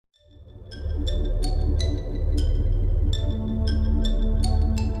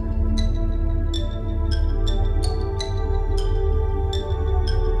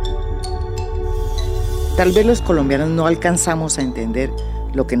Tal vez los colombianos no alcanzamos a entender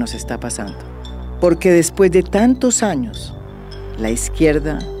lo que nos está pasando, porque después de tantos años, la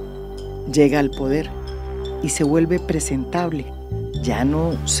izquierda llega al poder y se vuelve presentable. Ya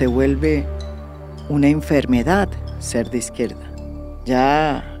no se vuelve una enfermedad ser de izquierda.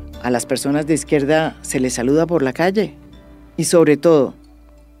 Ya a las personas de izquierda se les saluda por la calle y sobre todo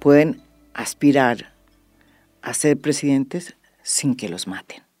pueden aspirar a ser presidentes sin que los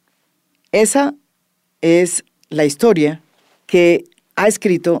maten. Esa es la historia que ha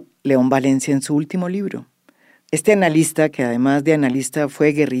escrito León Valencia en su último libro. Este analista, que además de analista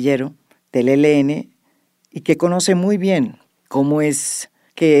fue guerrillero del ELN y que conoce muy bien cómo es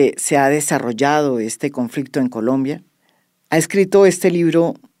que se ha desarrollado este conflicto en Colombia, ha escrito este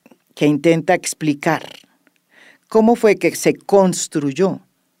libro que intenta explicar cómo fue que se construyó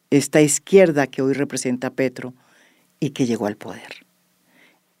esta izquierda que hoy representa Petro y que llegó al poder.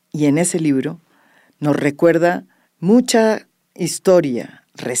 Y en ese libro nos recuerda mucha historia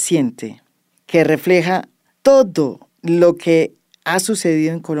reciente que refleja todo lo que ha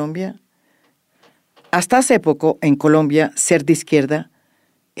sucedido en Colombia. Hasta hace poco en Colombia ser de izquierda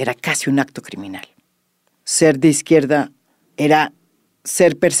era casi un acto criminal. Ser de izquierda era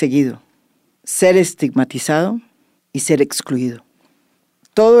ser perseguido, ser estigmatizado y ser excluido.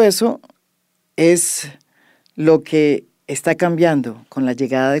 Todo eso es lo que está cambiando con la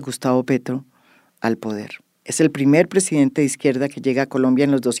llegada de Gustavo Petro al poder. Es el primer presidente de izquierda que llega a Colombia en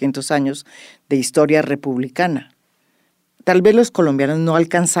los 200 años de historia republicana. Tal vez los colombianos no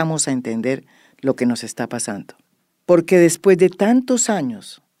alcanzamos a entender lo que nos está pasando, porque después de tantos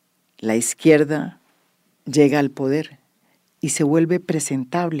años, la izquierda llega al poder y se vuelve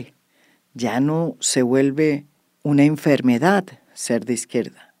presentable. Ya no se vuelve una enfermedad ser de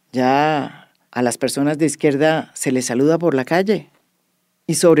izquierda. Ya a las personas de izquierda se les saluda por la calle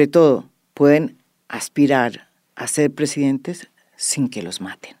y sobre todo pueden aspirar a ser presidentes sin que los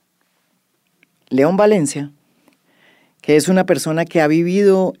maten. León Valencia, que es una persona que ha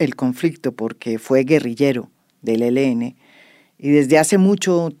vivido el conflicto porque fue guerrillero del ELN y desde hace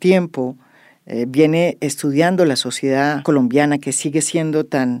mucho tiempo viene estudiando la sociedad colombiana que sigue siendo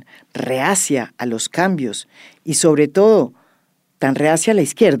tan reacia a los cambios y sobre todo tan reacia a la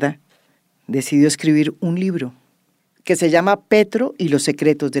izquierda, decidió escribir un libro que se llama Petro y los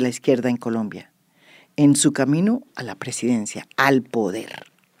secretos de la izquierda en Colombia, en su camino a la presidencia, al poder,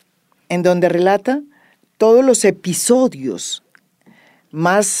 en donde relata todos los episodios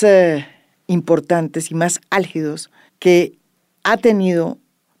más importantes y más álgidos que ha tenido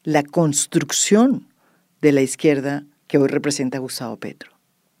la construcción de la izquierda que hoy representa a Gustavo Petro.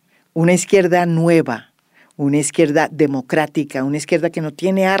 Una izquierda nueva, una izquierda democrática, una izquierda que no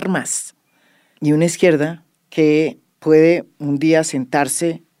tiene armas y una izquierda que puede un día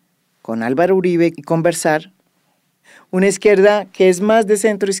sentarse con Álvaro Uribe y conversar. Una izquierda que es más de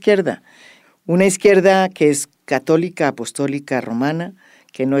centro izquierda, una izquierda que es católica, apostólica, romana,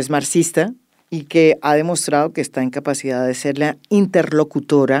 que no es marxista y que ha demostrado que está en capacidad de ser la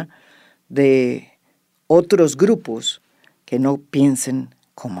interlocutora de otros grupos que no piensen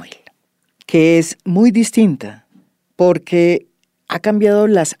como él, que es muy distinta porque ha cambiado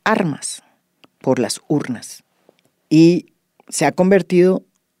las armas por las urnas y se ha convertido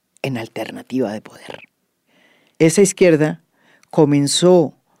en alternativa de poder. Esa izquierda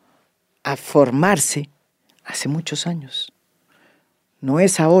comenzó a formarse hace muchos años. No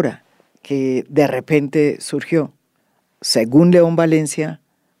es ahora que de repente surgió. Según León Valencia,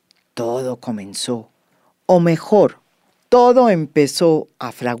 todo comenzó, o mejor, todo empezó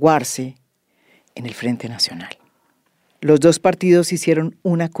a fraguarse en el Frente Nacional. Los dos partidos hicieron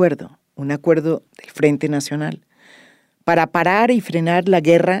un acuerdo del Frente Nacional, para parar y frenar la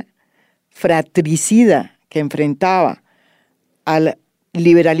guerra fratricida que enfrentaba al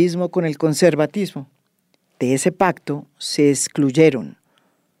liberalismo con el conservatismo. De ese pacto se excluyeron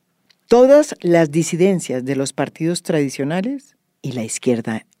todas las disidencias de los partidos tradicionales y la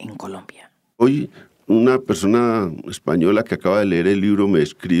izquierda en Colombia. Hoy una persona española que acaba de leer el libro me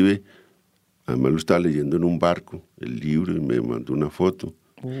escribe, además lo estaba leyendo en un barco, el libro, y me mandó una foto.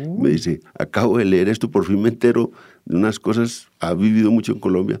 Me dice, acabo de leer esto, por fin me entero de unas cosas, ha vivido mucho en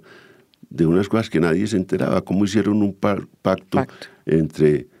Colombia, de unas cosas que nadie se enteraba, cómo hicieron un pacto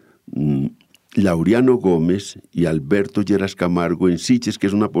entre Laureano Gómez y Alberto Lleras Camargo en Siches, que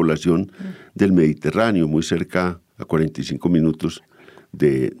es una población del Mediterráneo, muy cerca, a 45 minutos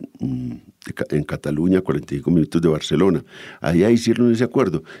en Cataluña, 45 minutos de Barcelona. Allá hicieron ese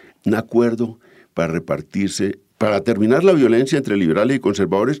acuerdo, un acuerdo para repartirse, para terminar la violencia entre liberales y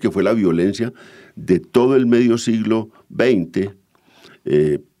conservadores, que fue la violencia de todo el medio siglo XX,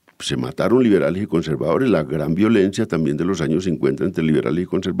 se mataron liberales y conservadores, la gran violencia también de los años 50 entre liberales y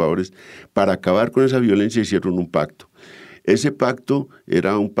conservadores. Para acabar con esa violencia hicieron un pacto. Ese pacto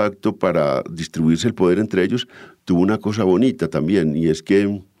era un pacto para distribuirse el poder entre ellos. Tuvo una cosa bonita también, y es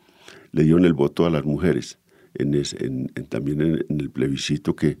que le dieron el voto a las mujeres, también en el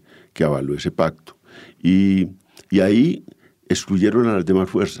plebiscito que avaló ese pacto. Y ahí excluyeron a las demás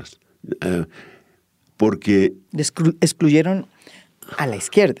fuerzas, porque... Excluyeron a la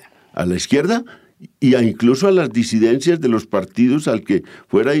izquierda. A la izquierda y incluso a las disidencias de los partidos, al que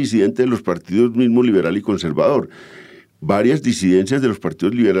fuera disidente de los partidos mismo liberal y conservador. Varias disidencias de los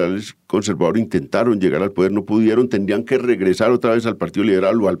partidos liberales conservadores intentaron llegar al poder, no pudieron, tendrían que regresar otra vez al Partido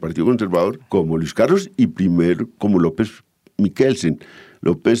Liberal o al Partido Conservador, como Luis Carlos y primero como López Michelsen.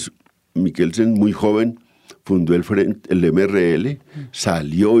 López Michelsen, muy joven, fundó el MRL,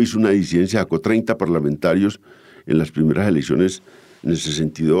 salió, hizo una disidencia, sacó 30 parlamentarios en las primeras elecciones en el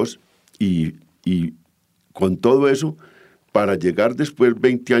 62 y con todo eso, para llegar después,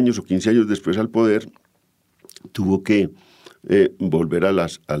 20 años o 15 años después al poder, tuvo que volver a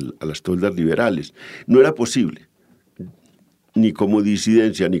las toldas liberales. No era posible, ni como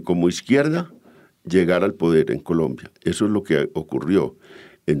disidencia ni como izquierda, llegar al poder en Colombia. Eso es lo que ocurrió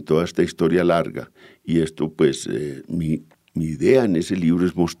en toda esta historia larga. Y esto, pues, mi idea en ese libro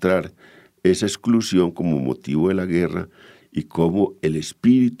es mostrar esa exclusión como motivo de la guerra y cómo el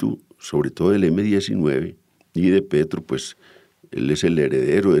espíritu, sobre todo del M-19 y de Petro, pues, él es el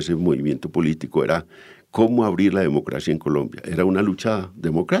heredero de ese movimiento político, era cómo abrir la democracia en Colombia. Era una lucha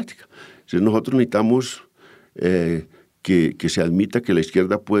democrática. Entonces nosotros necesitamos que se admita que la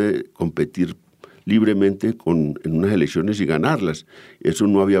izquierda puede competir libremente en unas elecciones y ganarlas. Eso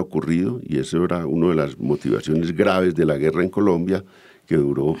no había ocurrido y eso era una de las motivaciones graves de la guerra en Colombia, que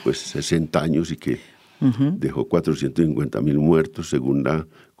duró pues 60 años y que dejó 450.000 muertos según la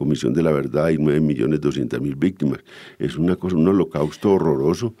Comisión de la Verdad y 9.200.000 víctimas. Es una cosa, un holocausto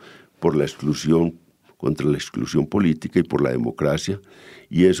horroroso por la exclusión, contra la exclusión política y por la democracia,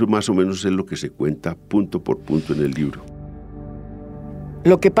 y eso más o menos es lo que se cuenta punto por punto en el libro.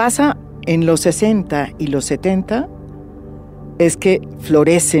 Lo que pasa en los 60 y los 70 es que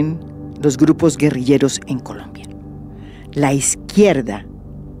florecen los grupos guerrilleros en Colombia. La izquierda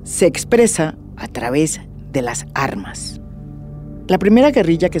se expresa a través de las armas. La primera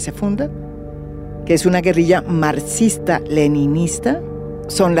guerrilla que se funda, que es una guerrilla marxista-leninista,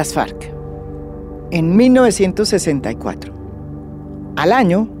 son las FARC. En 1964. Al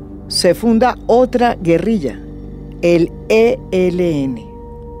año se funda otra guerrilla, el ELN,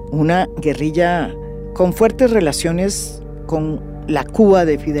 una guerrilla con fuertes relaciones con la Cuba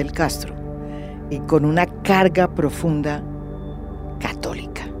de Fidel Castro y con una carga profunda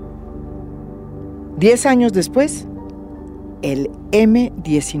católica. 10 años después, el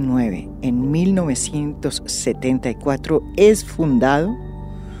M-19 en 1974 es fundado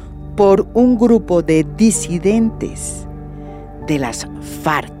por un grupo de disidentes de las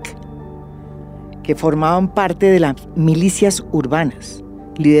FARC que formaban parte de las milicias urbanas,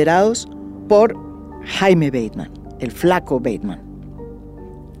 liderados por Jaime Bateman, el flaco Bateman.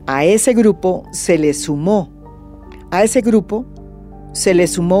 A ese grupo se le sumó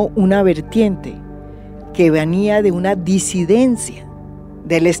una vertiente que venía de una disidencia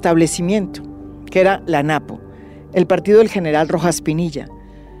del establecimiento, que era la NAPO, el partido del general Rojas Pinilla,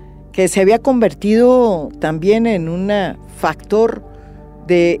 que se había convertido también en un factor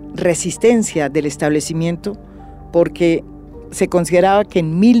de resistencia del establecimiento porque se consideraba que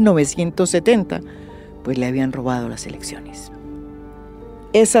en 1970 pues le habían robado las elecciones.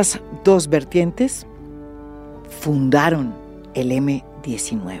 Esas dos vertientes fundaron el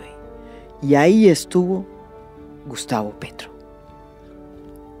M-19 y ahí estuvo Gustavo Petro.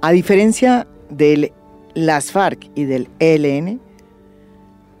 A diferencia de las FARC y del ELN,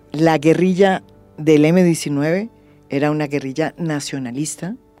 la guerrilla del M-19 era una guerrilla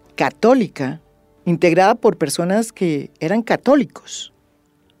nacionalista, católica, integrada por personas que eran católicos,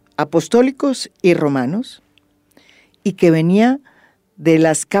 apostólicos y romanos, y que venía de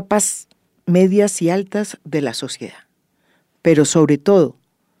las capas medias y altas de la sociedad. Pero sobre todo,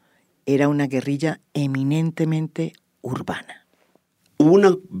 era una guerrilla eminentemente urbana. Hubo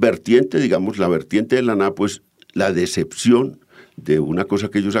una vertiente, digamos, la vertiente de la NAPO es la decepción de una cosa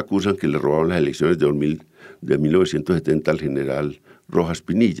que ellos acusan, que le robaron las elecciones de 1970 al general Rojas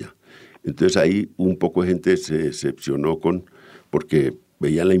Pinilla. Entonces ahí un poco de gente se decepcionó porque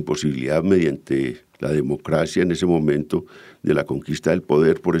veían la imposibilidad mediante la democracia en ese momento de la conquista del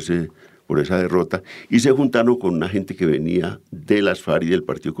poder por esa derrota, y se juntaron con una gente que venía de las FARC y del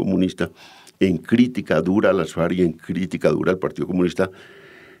Partido Comunista en crítica dura a las FARC y en crítica dura al Partido Comunista,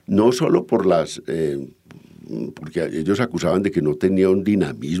 no solo por porque ellos acusaban de que no tenía un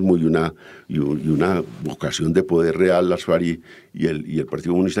dinamismo y una vocación de poder real las FARC y el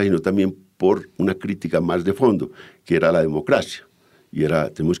Partido Comunista, sino también por una crítica más de fondo, que era la democracia. Y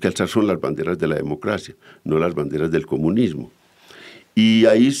tenemos que alzar son las banderas de la democracia, no las banderas del comunismo. Y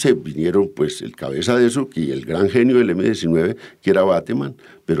ahí se vinieron, pues, el cabeza de eso, y el gran genio del M-19, que era Bateman,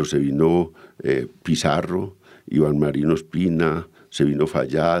 pero se vino Pizarro, Iván Marino Espina, se vino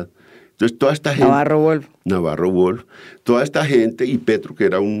Fayad. Entonces, toda esta gente... Navarro Wolf. Toda esta gente, y Petro, que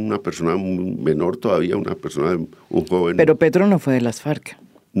era una persona menor todavía, un joven... Pero Petro no fue de las FARC.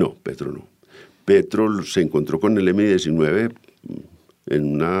 No, Petro no. Petro se encontró con el M-19 en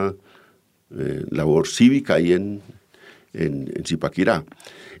una labor cívica ahí en Zipaquirá.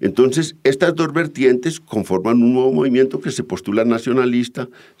 Entonces, estas dos vertientes conforman un nuevo movimiento que se postula nacionalista,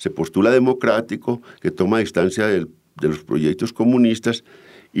 se postula democrático, que toma distancia de los proyectos comunistas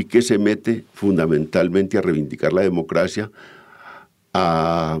y que se mete fundamentalmente a reivindicar la democracia,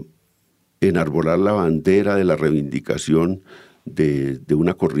 a enarbolar la bandera de la reivindicación de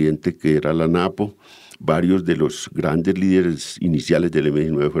una corriente que era la NAPO. Varios de los grandes líderes iniciales del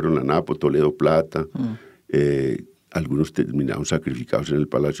M-19 fueron la NAPO, Toledo Plata, algunos terminaron sacrificados en el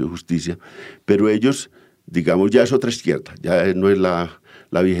Palacio de Justicia, pero ellos, digamos, ya es otra izquierda, ya no es la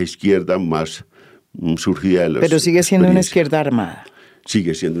vieja izquierda más surgida de los... Pero sigue siendo una izquierda armada.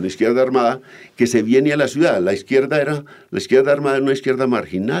 Sigue siendo una izquierda armada que se viene a la ciudad. La izquierda armada era una izquierda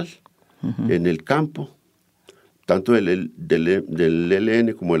marginal en el campo, tanto del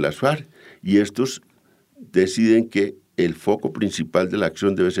ELN como de las FARC, y estos deciden que el foco principal de la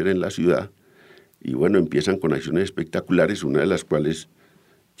acción debe ser en la ciudad. Y bueno, empiezan con acciones espectaculares, una de las cuales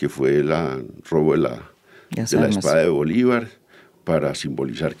que fue el robo de la espada de Bolívar, para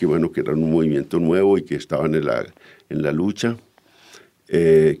simbolizar que, bueno, que era un movimiento nuevo y que estaban en la lucha,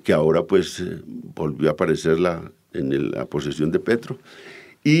 que ahora pues volvió a aparecer en la posesión de Petro.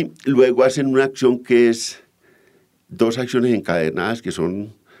 Y luego hacen una acción que es dos acciones encadenadas que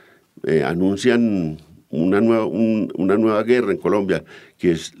anuncian una nueva guerra en Colombia,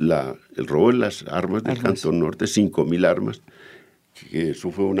 que es el robo de las armas del Cantón Norte, 5.000 armas, que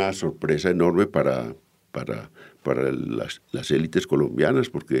eso fue una sorpresa enorme para las élites colombianas,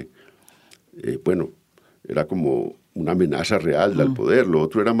 porque, bueno, era como una amenaza real al poder, lo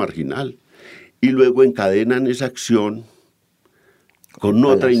otro era marginal. Y luego encadenan esa acción con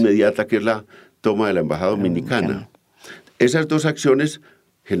otra inmediata, que es la toma de la Embajada Dominicana. Esas dos acciones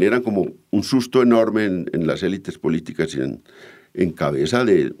generan como un susto enorme en las élites políticas, en cabeza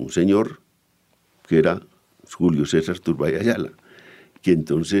de un señor que era Julio César Turbay Ayala, que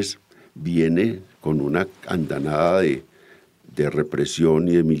entonces viene con una andanada de represión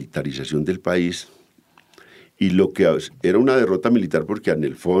y de militarización del país, y lo que era una derrota militar, porque en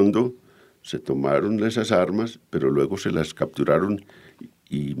el fondo se tomaron esas armas, pero luego se las capturaron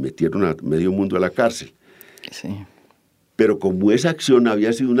y metieron a medio mundo a la cárcel. Sí. Pero como esa acción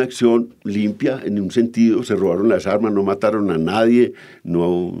había sido una acción limpia, en un sentido, se robaron las armas, no mataron a nadie,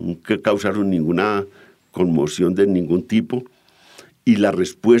 no causaron ninguna conmoción de ningún tipo, y la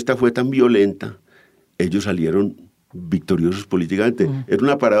respuesta fue tan violenta, ellos salieron victoriosos políticamente. Era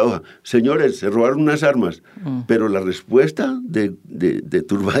una paradoja. Señores, se robaron unas armas, pero la respuesta de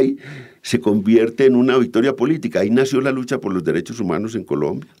Turbay se convierte en una victoria política. Ahí nació la lucha por los derechos humanos en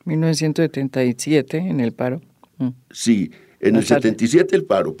Colombia. 1977, en el paro. Sí, en el 77 el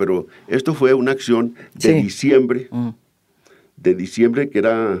paro, pero esto fue una acción de diciembre, que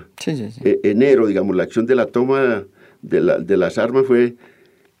era enero, digamos, la acción de la toma de las armas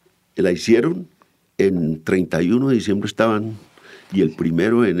la hicieron en 31 de diciembre estaban, y el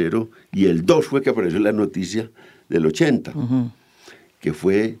 1 de enero, y el 2 fue que apareció la noticia del 80, que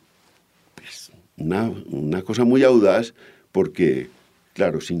fue pues, una cosa muy audaz, porque,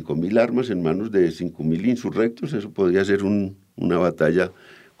 claro, 5.000 armas en manos de 5.000 insurrectos, eso podría ser una batalla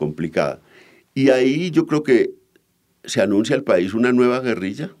complicada. Y ahí yo creo que se anuncia al país una nueva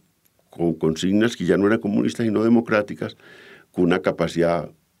guerrilla, con consignas que ya no eran comunistas sino democráticas, con una capacidad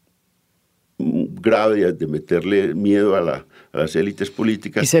grave de meterle miedo a las élites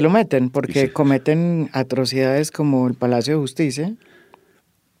políticas. Y se lo meten, porque cometen atrocidades como el Palacio de Justicia.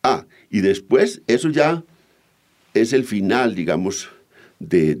 Y después, eso ya es el final, digamos,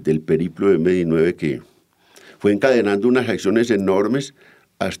 del periplo de M-19, que fue encadenando unas acciones enormes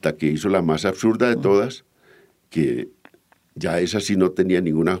hasta que hizo la más absurda de todas, que ya esa sí no tenía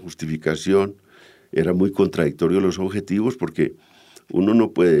ninguna justificación, era muy contradictorio los objetivos, porque uno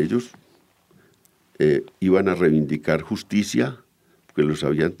no puede, ellos iban a reivindicar justicia, porque los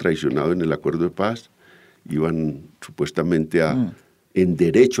habían traicionado en el acuerdo de paz, iban supuestamente a en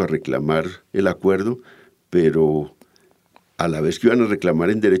derecho a reclamar el acuerdo, pero a la vez que iban a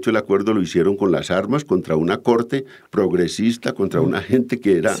reclamar en derecho el acuerdo, lo hicieron con las armas contra una corte progresista, contra una gente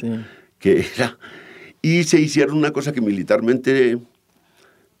y se hicieron una cosa que militarmente,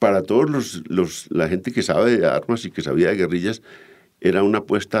 para todos la gente que sabe de armas y que sabía de guerrillas, era una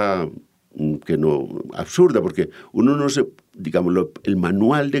apuesta que no, absurda, porque uno no se, digamos, el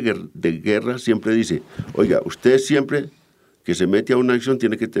manual de guerra siempre dice, oiga, usted siempre que se mete a una acción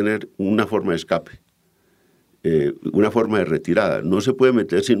tiene que tener una forma de escape, una forma de retirada. No se puede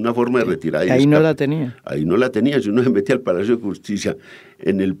meter sin una forma de retirada. Ahí no la tenía. Ahí no la tenía. Si uno se mete al Palacio de Justicia,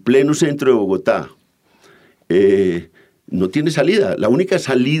 en el pleno centro de Bogotá, no tiene salida. La única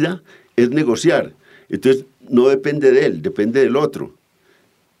salida es negociar. Entonces, no depende de él, depende del otro.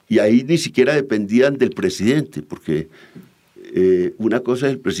 Y ahí ni siquiera dependían del presidente, porque una cosa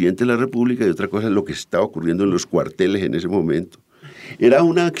es el presidente de la República y otra cosa es lo que estaba ocurriendo en los cuarteles en ese momento. Era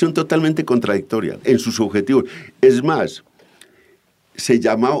una acción totalmente contradictoria en sus objetivos. Es más,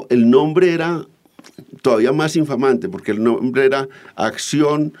 el nombre era todavía más infamante, porque el nombre era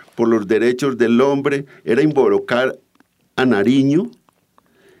Acción por los Derechos del Hombre, era invocar a Nariño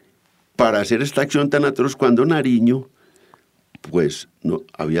para hacer esta acción tan atroz, cuando Nariño pues no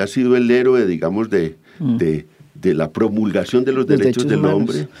había sido el héroe, digamos, de la promulgación de los derechos del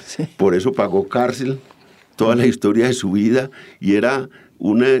hombre. Sí. Por eso pagó cárcel toda la historia de su vida, y era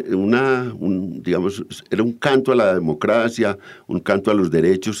digamos, era un canto a la democracia, un canto a los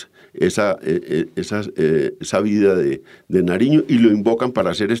derechos, esa vida de Nariño, y lo invocan para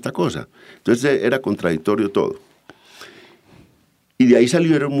hacer esta cosa. Entonces era contradictorio todo. Y de ahí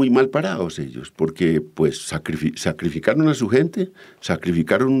salieron muy mal parados ellos, porque pues sacrificaron a su gente,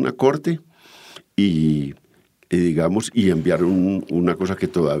 sacrificaron una corte y enviaron una cosa que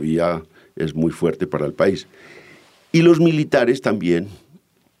todavía es muy fuerte para el país. Y los militares también,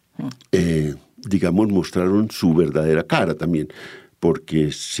 digamos, mostraron su verdadera cara también, porque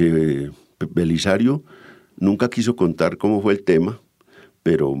Belisario nunca quiso contar cómo fue el tema,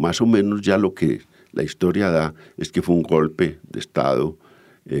 pero más o menos ya lo que la historia da es que fue un golpe de Estado,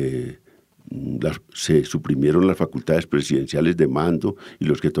 se suprimieron las facultades presidenciales de mando, y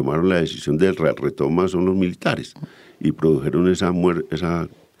los que tomaron la decisión de retoma son los militares, y produjeron esa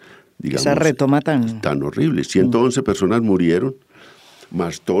retoma tan horrible. 111 personas murieron,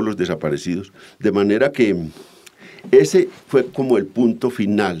 más todos los desaparecidos, de manera que ese fue como el punto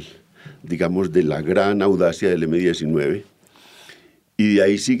final, digamos, de la gran audacia del M-19, y de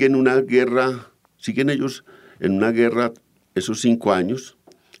ahí siguen ellos en una guerra esos 5 años,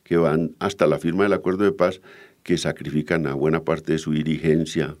 que van hasta la firma del acuerdo de paz, que sacrifican a buena parte de su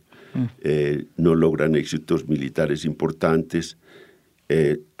dirigencia, no logran éxitos militares importantes,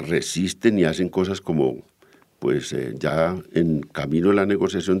 resisten y hacen cosas como, pues ya en camino de la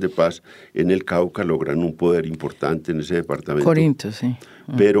negociación de paz, en el Cauca logran un poder importante en ese departamento. Corinto, sí.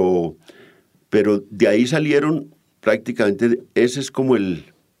 Pero de ahí salieron prácticamente, ese es como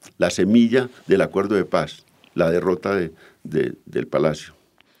la semilla del acuerdo de paz, la derrota del Palacio.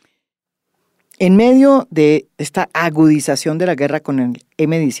 En medio de esta agudización de la guerra con el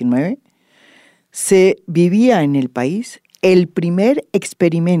M-19, se vivía en el país el primer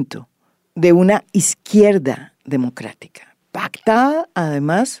experimento de una izquierda democrática, pactada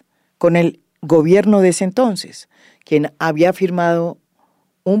además con el gobierno de ese entonces, quien había firmado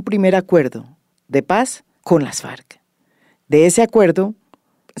un primer acuerdo de paz con las FARC. De ese acuerdo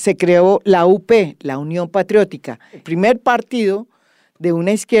se creó la UP, la Unión Patriótica, el primer partido de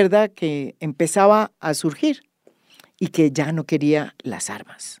una izquierda que empezaba a surgir y que ya no quería las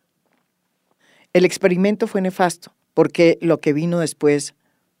armas. El experimento fue nefasto, porque lo que vino después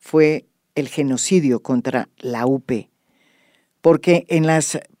fue el genocidio contra la UP, porque en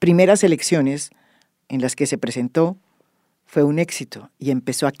las primeras elecciones en las que se presentó fue un éxito y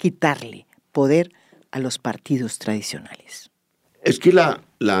empezó a quitarle poder a los partidos tradicionales. Es que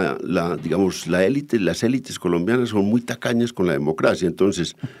digamos, las élites colombianas son muy tacañas con la democracia.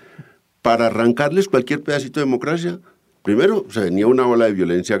 Entonces, para arrancarles cualquier pedacito de democracia, primero se venía una ola de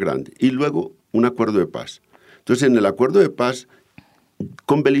violencia grande y luego un acuerdo de paz. Entonces, en el acuerdo de paz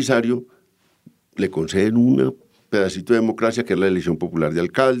con Belisario le conceden un pedacito de democracia, que es la elección popular de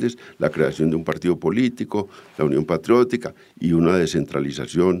alcaldes, la creación de un partido político, la Unión Patriótica, y una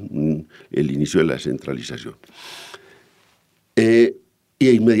descentralización, el inicio de la descentralización. Y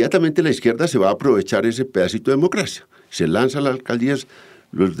inmediatamente la izquierda se va a aprovechar ese pedacito de democracia. Se lanza a las alcaldías,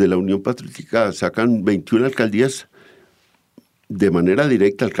 los de la Unión Patriótica sacan 21 alcaldías de manera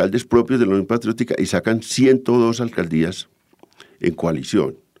directa, alcaldes propios de la Unión Patriótica, y sacan 102 alcaldías en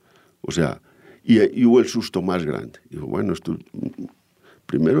coalición. O sea, y hubo el susto más grande. Dijo, bueno, esto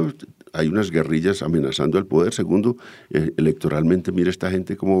primero, hay unas guerrillas amenazando al poder. Segundo, electoralmente, mira esta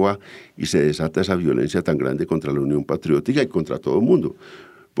gente cómo va, y se desata esa violencia tan grande contra la Unión Patriótica y contra todo el mundo,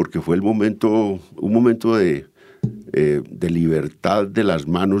 porque fue un momento de libertad de las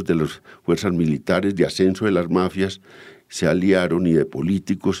manos de las fuerzas militares, de ascenso de las mafias, se aliaron, y de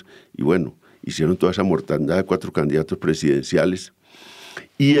políticos, y bueno, hicieron toda esa mortandad de 4 candidatos presidenciales.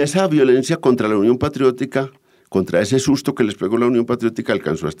 Y esa violencia contra la Unión Patriótica, contra ese susto que les pegó la Unión Patriótica,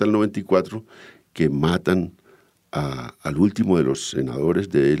 alcanzó hasta el 94, que matan al último de los senadores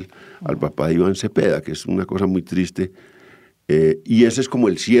de él, al papá de Iván Cepeda, que es una cosa muy triste, y ese es como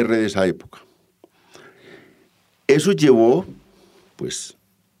el cierre de esa época. Eso llevó, pues,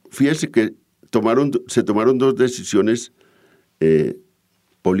 fíjense que se tomaron 2 decisiones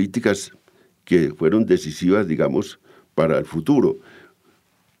políticas que fueron decisivas, digamos, para el futuro.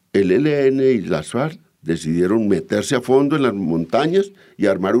 El ELN y las FARC decidieron meterse a fondo en las montañas y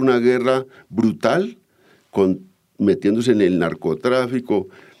armar una guerra brutal, metiéndose en el narcotráfico,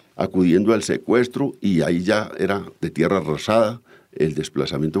 acudiendo al secuestro, y ahí ya era de tierra arrasada, el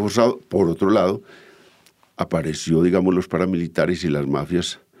desplazamiento forzado. Por otro lado, apareció, digamos, los paramilitares y las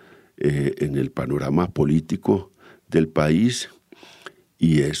mafias en el panorama político del país,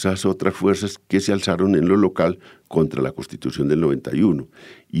 y esas otras fuerzas que se alzaron en lo local contra la Constitución del 91.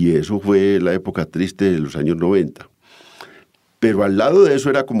 Y eso fue la época triste de los años 90. Pero al lado de eso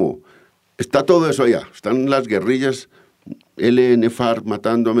era como, está todo eso allá, están las guerrillas, ELN, FARC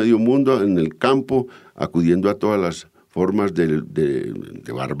matando a medio mundo en el campo, acudiendo a todas las formas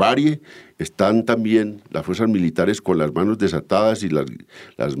de barbarie. Están también las fuerzas militares con las manos desatadas, y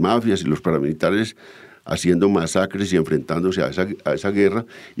las mafias y los paramilitares haciendo masacres y enfrentándose a esa guerra.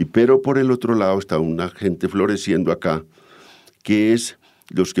 Pero por el otro lado está una gente floreciendo acá, que es,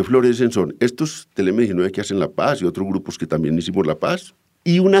 los que florecen son estos del M19 que hacen la paz, y otros grupos que también hicimos la paz,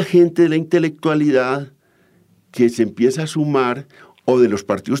 y una gente de la intelectualidad que se empieza a sumar, o de los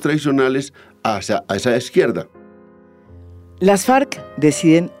partidos tradicionales, a esa izquierda. Las FARC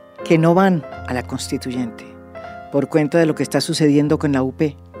deciden que no van a la constituyente por cuenta de lo que está sucediendo con la UP,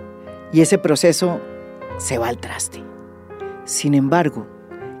 y ese proceso se va al traste. Sin embargo,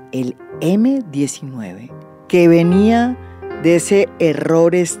 el M19, que venía de ese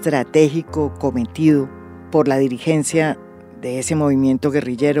error estratégico cometido por la dirigencia de ese movimiento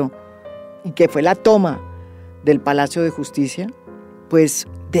guerrillero, y que fue la toma del Palacio de Justicia, pues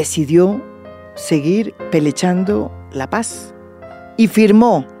decidió seguir pelechando la paz, y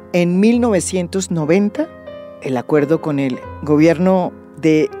firmó en 1990 el acuerdo con el gobierno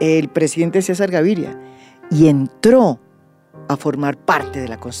del presidente César Gaviria, y entró a formar parte de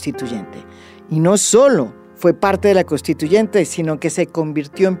la constituyente. Y no solo fue parte de la constituyente, sino que se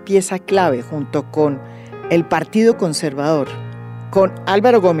convirtió en pieza clave junto con el Partido Conservador, con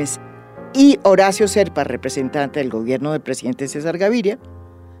Álvaro Gómez y Horacio Serpa, representante del gobierno del presidente César Gaviria.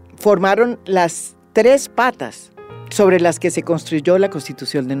 Formaron las 3 patas sobre las que se construyó la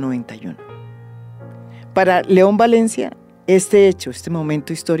Constitución del 91. Para León Valencia, este hecho, este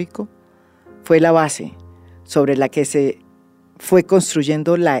momento histórico, fue la base sobre la que se fue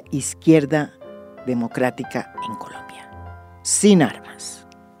construyendo la izquierda democrática en Colombia, sin armas.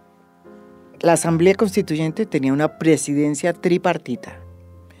 La Asamblea Constituyente tenía una presidencia tripartita.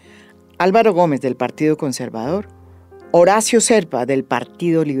 Álvaro Gómez, del Partido Conservador, Horacio Serpa, del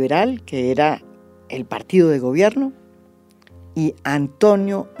Partido Liberal, que era el partido de gobierno, y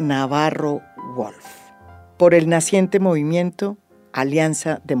Antonio Navarro Wolf, por el naciente movimiento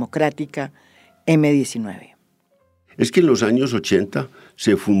Alianza Democrática M19. Es que en los años 80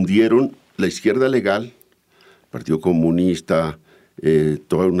 se fundieron la izquierda legal, Partido Comunista,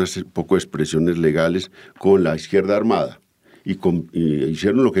 todas unas poco expresiones legales, con la izquierda armada, y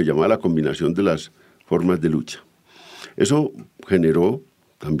hicieron lo que llamaba la combinación de las formas de lucha. Eso generó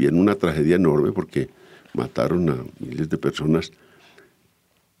también una tragedia enorme, porque mataron a miles de personas,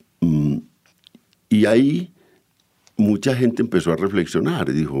 y ahí mucha gente empezó a reflexionar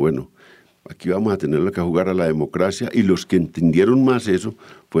y dijo, bueno, aquí vamos a tener que jugar a la democracia, y los que entendieron más eso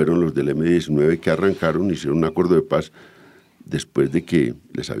fueron los del M19, que arrancaron, hicieron un acuerdo de paz después de que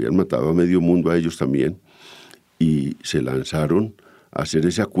les habían matado a medio mundo a ellos también, y se lanzaron a hacer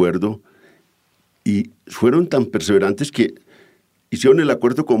ese acuerdo, y fueron tan perseverantes que hicieron el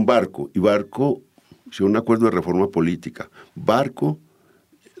acuerdo con Barco, y Barco hicieron un acuerdo de reforma política. Barco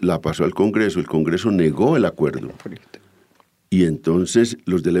la pasó al Congreso, el Congreso negó el acuerdo. Y entonces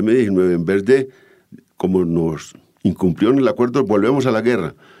los del M19, en vez de, como nos incumplieron el acuerdo, volvemos a la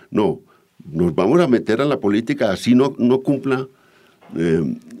guerra. No, nos vamos a meter a la política, así no cumpla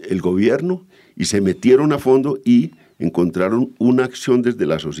el gobierno, y se metieron a fondo y encontraron una acción desde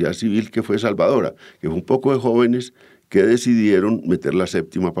la sociedad civil que fue salvadora, que fue un poco de jóvenes que decidieron meter la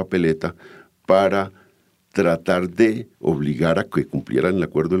séptima papeleta para tratar de obligar a que cumplieran el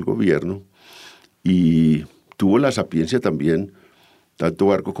acuerdo del gobierno, y tuvo la sapiencia también, tanto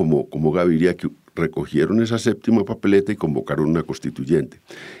Barco como Gaviria, que recogieron esa séptima papeleta y convocaron una constituyente.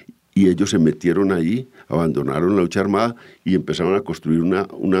 Y ellos se metieron ahí, abandonaron la lucha armada y empezaron a construir una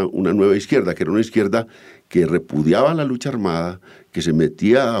nueva izquierda, que era una izquierda que repudiaba la lucha armada, que se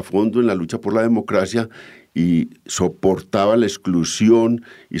metía a fondo en la lucha por la democracia y soportaba la exclusión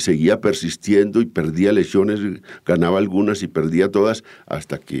y seguía persistiendo y perdía elecciones, ganaba algunas y perdía todas,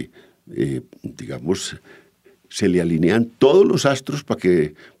 hasta que, digamos, se le alinean todos los astros para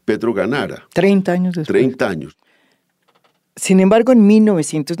que Petro ganara. 30 años después. 30 años. Sin embargo, en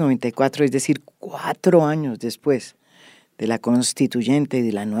 1994, es decir, 4 años después de la constituyente y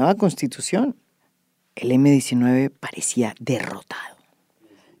de la nueva constitución, el M-19 parecía derrotado.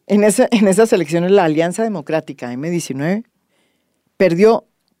 En esas elecciones, la Alianza Democrática M-19 perdió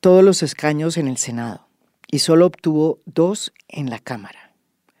todos los escaños en el Senado y solo obtuvo 2 en la Cámara.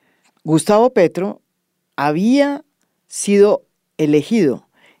 Gustavo Petro había sido elegido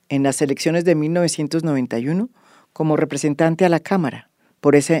en las elecciones de 1991 como representante a la Cámara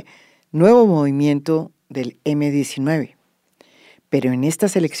por ese nuevo movimiento del M-19. Pero en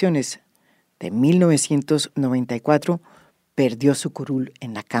estas elecciones de 1994 perdió su curul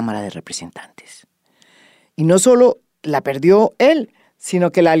en la Cámara de Representantes. Y no solo la perdió él,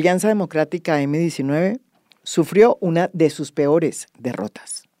 sino que la Alianza Democrática M-19 sufrió una de sus peores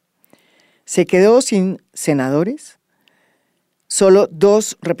derrotas. Se quedó sin senadores, solo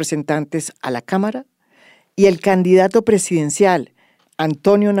 2 representantes a la Cámara, y el candidato presidencial,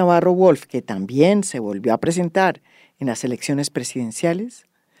 Antonio Navarro Wolf, que también se volvió a presentar en las elecciones presidenciales,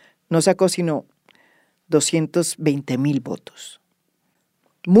 no sacó sino 220,000 votos.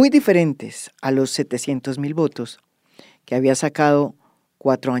 Muy diferentes a los 700,000 votos que había sacado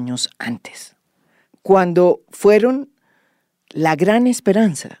 4 años antes, cuando fueron la gran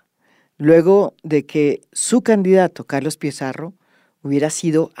esperanza, luego de que su candidato, Carlos Pizarro, hubiera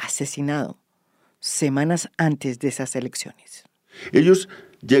sido asesinado semanas antes de esas elecciones. Ellos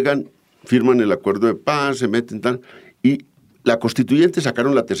llegan, firman el acuerdo de paz, se meten tal, y la constituyente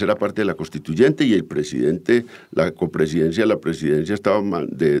sacaron la tercera parte de la constituyente y el presidente, la copresidencia, la presidencia estaba,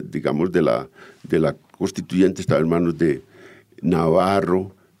 digamos, de la constituyente estaba en manos de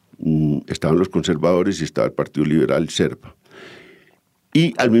Navarro, estaban los conservadores y estaba el Partido Liberal Serpa.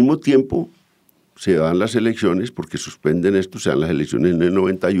 Y al mismo tiempo se dan las elecciones, porque suspenden esto, se dan las elecciones en el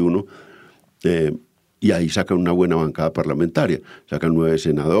 91, y ahí sacan una buena bancada parlamentaria, sacan 9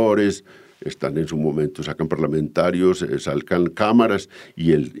 senadores, están en su momento, sacan parlamentarios, sacan cámaras,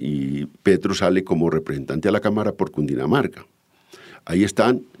 y Petro sale como representante a la Cámara por Cundinamarca. Ahí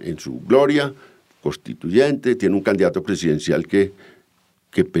están en su gloria, constituyente, tiene un candidato presidencial que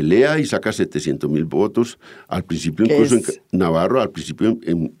pelea y saca 700,000 votos. Al principio incluso en Navarro, al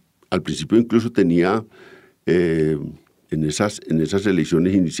principio incluso tenía, en esas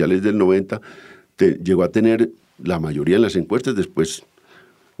elecciones iniciales del 90, llegó a tener la mayoría en las encuestas, después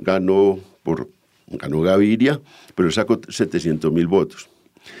ganó Gaviria, pero sacó 700,000 votos.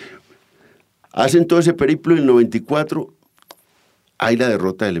 Hacen todo ese periplo, en el 94 hay la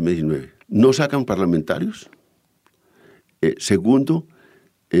derrota del M-19. No sacan parlamentarios. Segundo,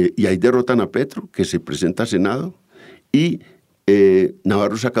 y ahí derrotan a Petro, que se presenta a Senado, y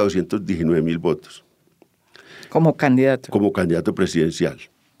Navarro saca 219,000 votos. Como candidato. Como candidato presidencial.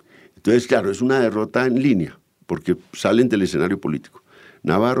 Entonces, claro, es una derrota en línea, porque salen del escenario político.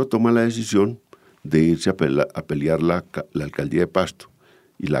 Navarro toma la decisión de irse a pelear la alcaldía de Pasto,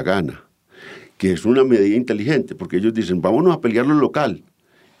 y la gana, que es una medida inteligente, porque ellos dicen, vámonos a pelear lo local.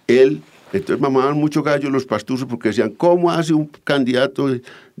 Entonces mamaban mucho gallo los pastuzos, porque decían, ¿cómo hace un candidato de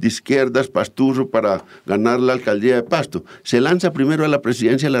izquierdas pastuzo para ganar la alcaldía de Pasto? Se lanza primero a la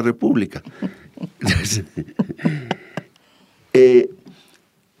presidencia de la República.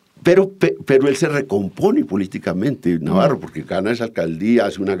 Pero él se recompone políticamente, Navarro, porque gana esa alcaldía,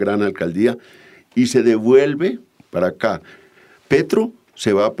 hace una gran alcaldía y se devuelve para acá. Petro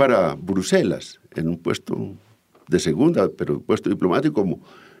se va para Bruselas, en un puesto de segunda, pero un puesto diplomático como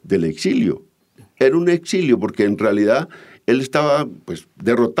del exilio. Era un exilio porque en realidad él estaba pues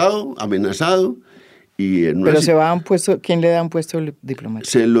derrotado, amenazado. Pero se va a un puesto, ¿quién le da un puesto diplomático?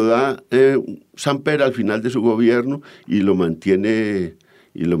 Se lo da Samper al final de su gobierno y lo mantiene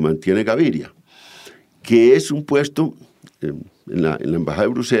Gaviria, que es un puesto en la Embajada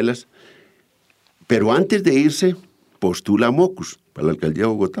de Bruselas, pero antes de irse postula a Mocus para la alcaldía de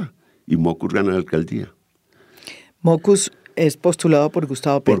Bogotá y Mocus gana la alcaldía. Mocus es postulado por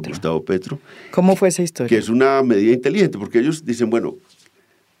Gustavo Petro. Por Gustavo Petro. ¿Cómo fue esa historia? Que es una medida inteligente, porque ellos dicen, bueno,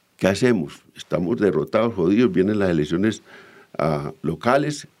 ¿qué hacemos? Estamos derrotados, jodidos, vienen las elecciones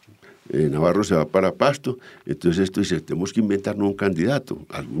locales, Navarro se va para Pasto, entonces esto dice, tenemos que inventarnos un candidato,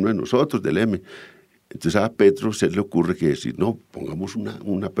 alguno de nosotros, del M. Entonces a Petro se le ocurre que decir, no, pongamos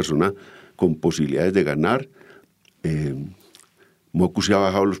una persona con posibilidades de ganar. Mocus se ha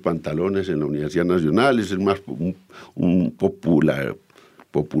bajado los pantalones en la Universidad Nacional, es el más un popular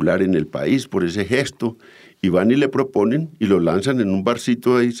en el país por ese gesto, y van y le proponen y lo lanzan en un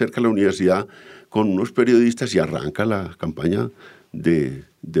barcito ahí cerca de la universidad con unos periodistas y arranca la campaña de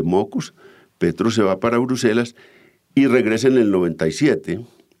Mocus. Petro se va para Bruselas y regresa en el 97.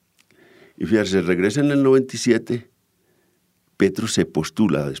 Y fíjense, regresa en el 97, Petro se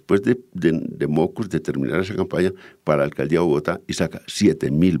postula después de Mocus, de terminar esa campaña, para la alcaldía de Bogotá y saca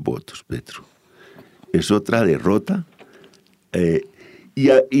 7,000 votos, Petro. Es otra derrota.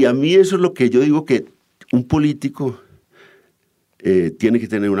 Y a mí eso es lo que yo digo, que un político tiene que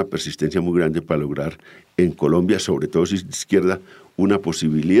tener una persistencia muy grande para lograr en Colombia, sobre todo si es de izquierda, una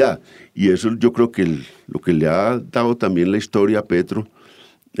posibilidad. Y eso yo creo que lo que le ha dado también la historia a Petro,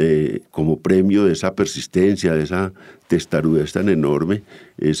 como premio de esa persistencia, de esa testarudez tan enorme,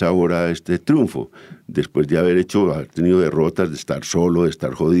 es ahora este triunfo, después de haber tenido derrotas, de estar solo, de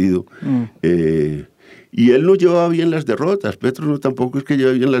estar jodido. Y él no llevaba bien las derrotas, Petro no tampoco es que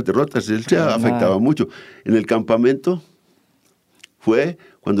llevaba bien las derrotas, él se afectaba mucho. En el campamento fue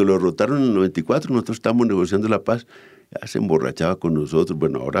cuando lo derrotaron en el 94, nosotros estábamos negociando la paz, ya se emborrachaba con nosotros,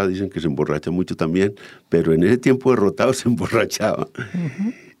 bueno, ahora dicen que se emborracha mucho también, pero en ese tiempo derrotado se emborrachaba.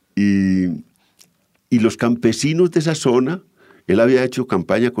 Y los campesinos de esa zona, él había hecho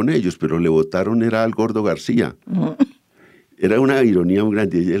campaña con ellos, pero le votaron era al Gordo García. Era una ironía muy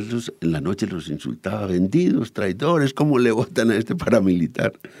grande. Y él en la noche los insultaba, vendidos, traidores, ¿cómo le votan a este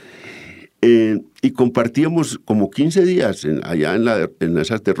paramilitar? Y compartíamos como 15 días allá en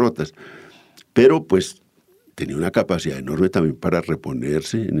esas derrotas, pero pues tenía una capacidad enorme también para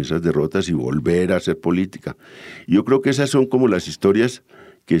reponerse en esas derrotas y volver a hacer política. Y yo creo que esas son como las historias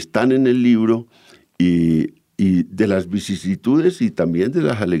que están en el libro y de las vicisitudes y también de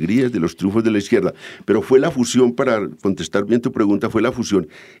las alegrías, de los triunfos de la izquierda. Pero fue la fusión, para contestar bien tu pregunta, fue la fusión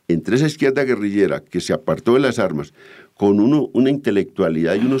entre esa izquierda guerrillera que se apartó de las armas con una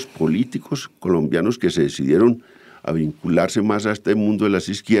intelectualidad y unos políticos colombianos que se decidieron a vincularse más a este mundo de las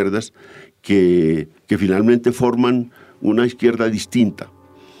izquierdas que finalmente forman una izquierda distinta,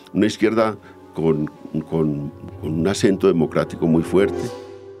 una izquierda con un acento democrático muy fuerte.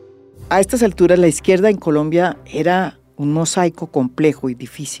 A estas alturas la izquierda en Colombia era un mosaico complejo y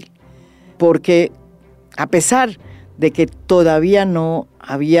difícil, porque a pesar de que todavía no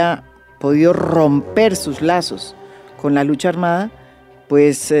había podido romper sus lazos con la lucha armada,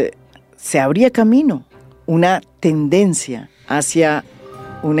 pues se abría camino, una tendencia hacia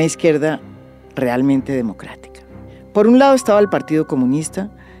una izquierda realmente democrática. Por un lado estaba el Partido Comunista,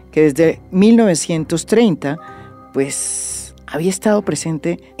 que desde 1930, pues había estado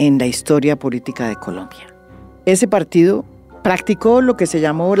presente en la historia política de Colombia. Ese partido practicó lo que se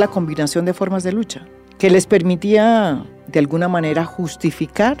llamó la combinación de formas de lucha, que les permitía de alguna manera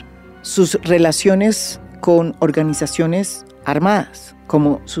justificar sus relaciones con organizaciones armadas,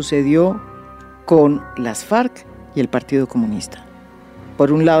 como sucedió con las FARC y el Partido Comunista.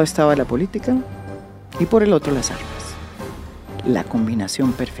 Por un lado estaba la política y por el otro las armas. La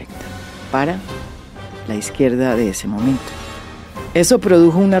combinación perfecta para la izquierda de ese momento. Eso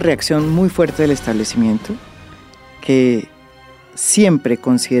produjo una reacción muy fuerte del establecimiento, que siempre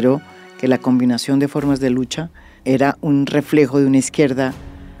consideró que la combinación de formas de lucha era un reflejo de una izquierda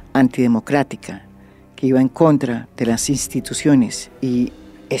antidemocrática, que iba en contra de las instituciones y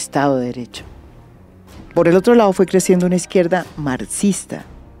Estado de Derecho. Por el otro lado fue creciendo una izquierda marxista,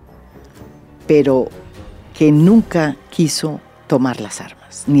 pero que nunca quiso tomar las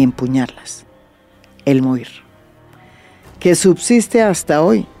armas, ni empuñarlas, el MOIR, que subsiste hasta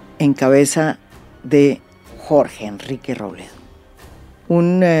hoy en cabeza de Jorge Enrique Robledo,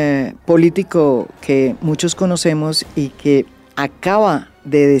 un político que muchos conocemos y que acaba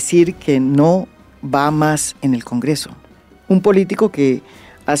de decir que no va más en el Congreso. Un político que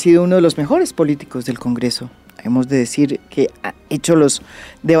ha sido uno de los mejores políticos del Congreso. Hemos de decir que ha hecho los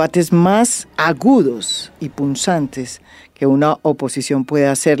debates más agudos y punzantes que una oposición puede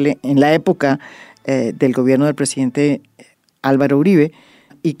hacerle en la época del gobierno del presidente Álvaro Uribe,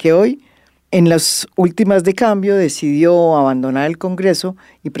 y que hoy, en las últimas de cambio, decidió abandonar el Congreso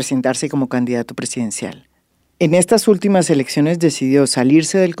y presentarse como candidato presidencial. En estas últimas elecciones decidió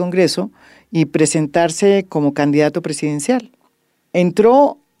salirse del Congreso y presentarse como candidato presidencial.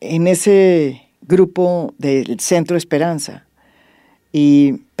 Entró en ese grupo del Centro Esperanza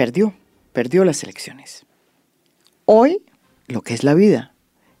y perdió las elecciones. Hoy, lo que es la vida,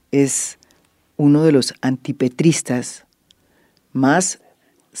 es uno de los antipetristas más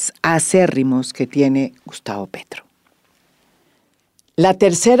acérrimos que tiene Gustavo Petro. La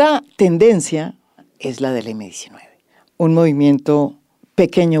tercera tendencia es la del M19, un movimiento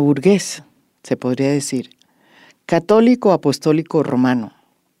pequeño burgués, se podría decir, católico apostólico romano,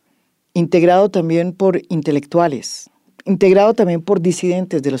 integrado también por intelectuales, integrado también por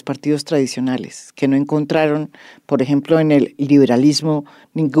disidentes de los partidos tradicionales, que no encontraron, por ejemplo, en el liberalismo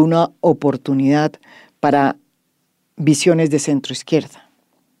ninguna oportunidad para visiones de centro-izquierda.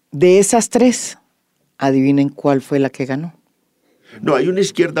 De esas tres, adivinen cuál fue la que ganó. No, hay una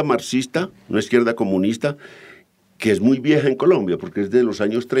izquierda marxista, una izquierda comunista, que es muy vieja en Colombia, porque es de los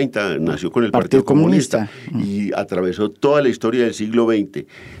años 30, nació con el Partido Comunista y atravesó toda la historia del siglo XX.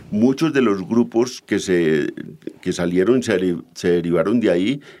 Muchos de los grupos que salieron y se derivaron de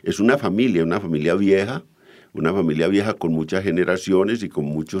ahí es una familia vieja con muchas generaciones y con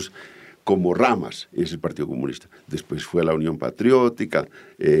muchos como ramas, es el Partido Comunista. Después fue la Unión Patriótica,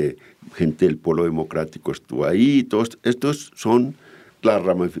 gente del Polo Democrático estuvo ahí, todos estos son las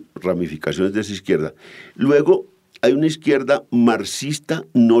ramificaciones de esa izquierda. Luego hay una izquierda marxista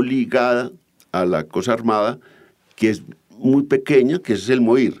no ligada a la cosa armada, que es muy pequeña, que es el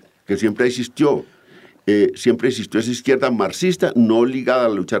MOIR, que siempre existió. Siempre existió esa izquierda marxista no ligada a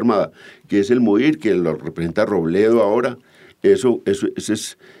la lucha armada, que es el MOIR, que lo representa Robledo ahora. Esa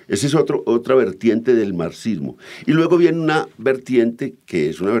es otra vertiente del marxismo. Y luego viene una vertiente que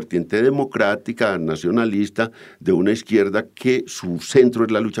es una vertiente democrática, nacionalista, de una izquierda que su centro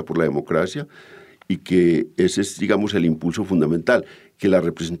es la lucha por la democracia y que ese es, digamos, el impulso fundamental, que la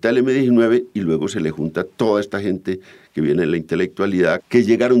representa el M19 y luego se le junta toda esta gente que viene de la intelectualidad, que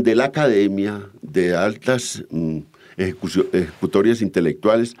llegaron de la academia, de altas ejecutorias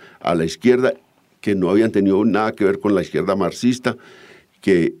intelectuales a la izquierda, que no habían tenido nada que ver con la izquierda marxista,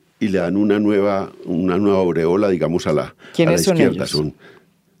 y le dan una nueva aureola, digamos, a la izquierda. Son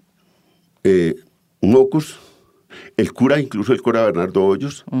Mocos, el cura, incluso el cura Bernardo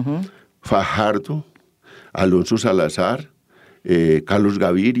Hoyos, Fajardo, Alonso Salazar, Carlos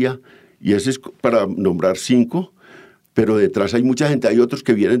Gaviria, y ese es para nombrar 5, pero detrás hay mucha gente. Hay otros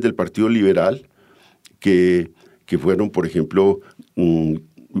que vienen del Partido Liberal, que fueron, por ejemplo,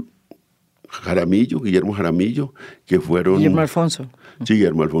 Guillermo Jaramillo, que fueron... Guillermo Alfonso. Sí,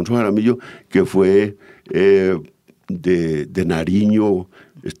 Guillermo Alfonso Jaramillo, que fue de Nariño.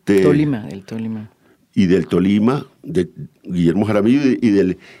 Del Tolima. Y del Tolima, de Guillermo Jaramillo, y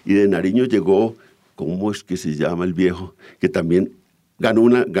de Nariño llegó, ¿cómo es que se llama el viejo? Que también ganó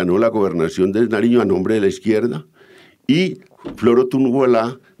la gobernación de Nariño a nombre de la izquierda, y Floro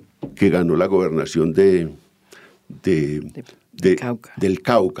Tungualá, que ganó la gobernación del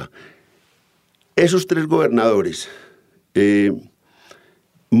Cauca. Esos 3 gobernadores,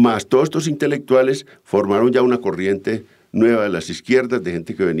 más todos estos intelectuales, formaron ya una corriente nueva de las izquierdas, de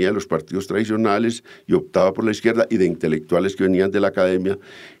gente que venía de los partidos tradicionales y optaba por la izquierda, y de intelectuales que venían de la academia.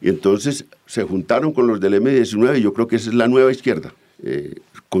 Y entonces se juntaron con los del M19, y yo creo que esa es la nueva izquierda,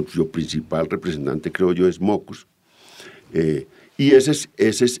 con su principal representante, creo yo, es Mocos. Y esa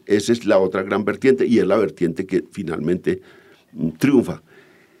es la otra gran vertiente, y es la vertiente que finalmente triunfa.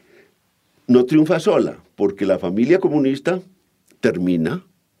 No triunfa sola, porque la familia comunista termina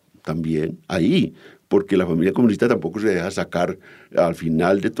también ahí, porque la familia comunista tampoco se deja sacar al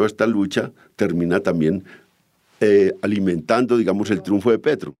final de toda esta lucha, termina también alimentando, digamos, el triunfo de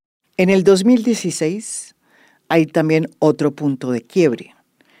Petro. En el 2016 hay también otro punto de quiebre,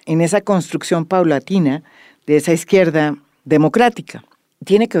 en esa construcción paulatina de esa izquierda democrática.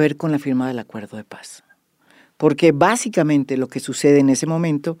 Tiene que ver con la firma del acuerdo de paz. Porque básicamente lo que sucede en ese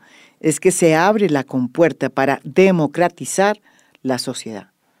momento es que se abre la compuerta para democratizar la sociedad,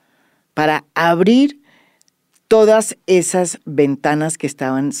 para abrir todas esas ventanas que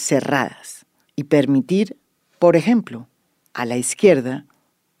estaban cerradas y permitir, por ejemplo, a la izquierda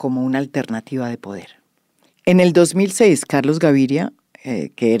como una alternativa de poder. En el 2006, Carlos Gaviria,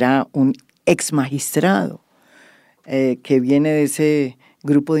 que era un ex magistrado, que viene de ese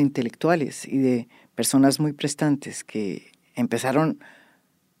grupo de intelectuales y de personas muy prestantes que empezaron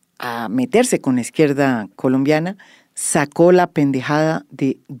a meterse con la izquierda colombiana, sacó la pendejada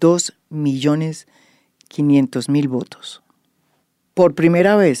de 2.500.000 votos. Por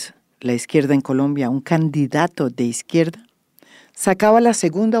primera vez, la izquierda en Colombia, un candidato de izquierda, sacaba la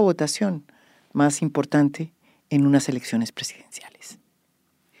segunda votación más importante en unas elecciones presidenciales.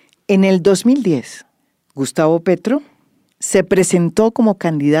 En el 2010, Gustavo Petro se presentó como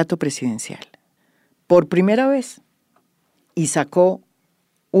candidato presidencial por primera vez y sacó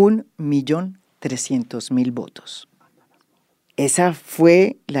 1.300.000 votos. Esa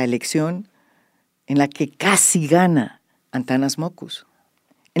fue la elección en la que casi gana Antanas Mockus,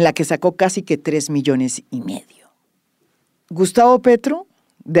 en la que sacó casi que 3,5 millones. Gustavo Petro,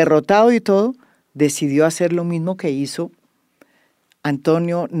 derrotado y todo, decidió hacer lo mismo que hizo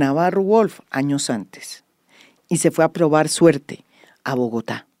Antonio Navarro Wolf años antes y se fue a probar suerte a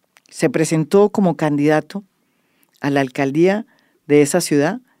Bogotá. Se presentó como candidato a la alcaldía de esa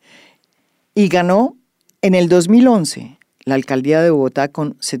ciudad y ganó en el 2011 la alcaldía de Bogotá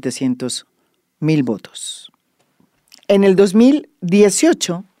con 700.000 votos. En el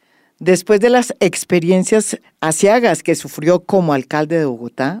 2018, después de las experiencias aciagas que sufrió como alcalde de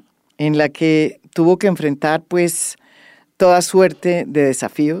Bogotá, en la que tuvo que enfrentar pues toda suerte de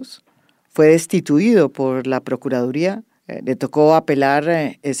desafíos, fue destituido por la Procuraduría. Le tocó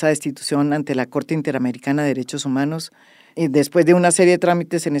apelar esa destitución ante la Corte Interamericana de Derechos Humanos y después de una serie de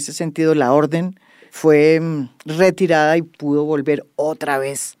trámites en ese sentido, la orden fue retirada y pudo volver otra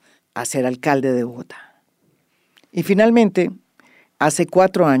vez a ser alcalde de Bogotá. Y finalmente, hace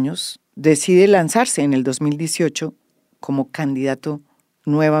 4 años, decide lanzarse en el 2018 como candidato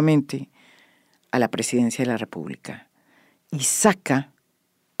nuevamente a la presidencia de la República y saca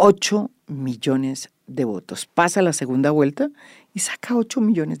 8 millones de votos. Pasa la segunda vuelta y saca 8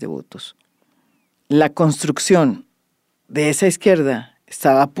 millones de votos. La construcción de esa izquierda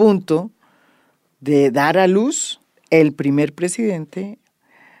estaba a punto de dar a luz el primer presidente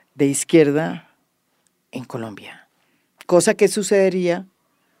de izquierda en Colombia, cosa que sucedería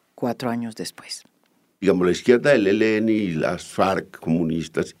 4 años después. Digamos, la izquierda del ELN y las FARC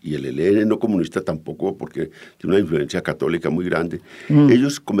comunistas, y el ELN no comunista tampoco, porque tiene una influencia católica muy grande,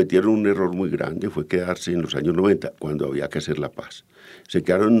 ellos cometieron un error muy grande, fue quedarse en los años 90, cuando había que hacer la paz. Se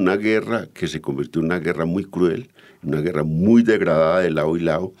quedaron en una guerra que se convirtió en una guerra muy cruel, una guerra muy degradada de lado y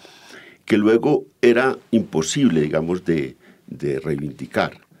lado, que luego era imposible, digamos, de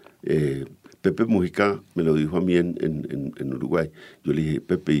reivindicar. Pepe Mujica me lo dijo a mí en Uruguay. Yo le dije,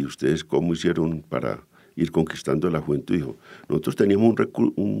 Pepe, ¿y ustedes cómo hicieron para ir conquistando la juventud? Dijo, nosotros teníamos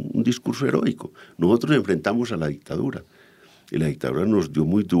un discurso heroico. Nosotros enfrentamos a la dictadura. Y la dictadura nos dio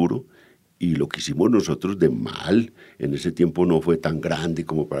muy duro y lo que hicimos nosotros de mal en ese tiempo no fue tan grande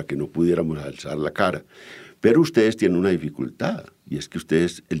como para que no pudiéramos alzar la cara. Pero ustedes tienen una dificultad y es que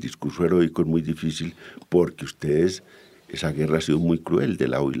ustedes, el discurso heroico es muy difícil porque ustedes... Esa guerra ha sido muy cruel de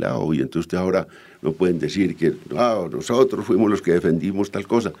lado y lado, y entonces ustedes ahora no pueden decir que nosotros fuimos los que defendimos tal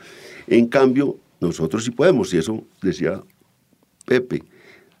cosa. En cambio, nosotros sí podemos, y eso decía Pepe.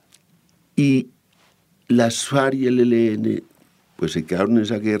 Y las FARC y el ELN, pues se quedaron en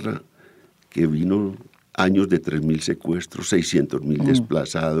esa guerra que vino años de 3.000 secuestros, 600.000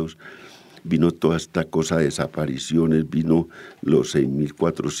 desplazados, vino toda esta cosa de desapariciones, vino los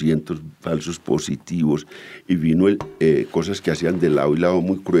 6.400 falsos positivos y vino cosas que hacían de lado y lado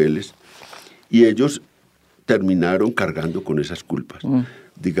muy crueles y ellos terminaron cargando con esas culpas.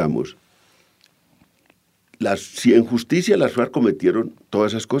 Digamos, si en justicia las FARC cometieron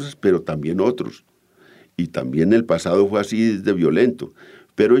todas esas cosas, pero también otros. Y también el pasado fue así de violento.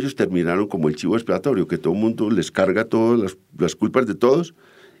 Pero ellos terminaron como el chivo expiatorio, que todo el mundo les carga todas las culpas de todos.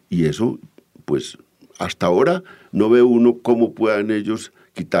 Y eso, pues, hasta ahora no ve uno cómo puedan ellos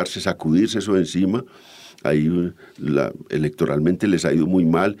quitarse, sacudirse eso de encima. Ahí electoralmente les ha ido muy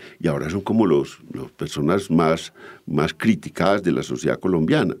mal y ahora son como las personas más criticadas de la sociedad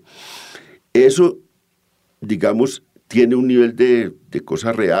colombiana. Eso, digamos, tiene un nivel de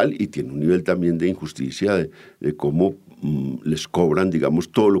cosa real y tiene un nivel también de injusticia, de cómo les cobran,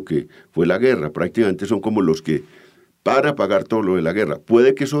 digamos, todo lo que fue la guerra. Prácticamente son como los que para pagar todo lo de la guerra.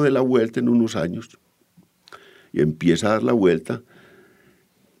 Puede que eso dé la vuelta en unos años y empieza a dar la vuelta.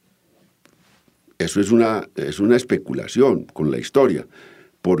 Eso es una especulación con la historia,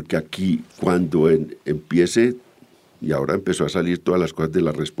 porque aquí cuando empiece, y ahora empezó a salir todas las cosas de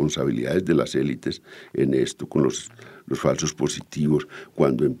las responsabilidades de las élites en esto, con los falsos positivos,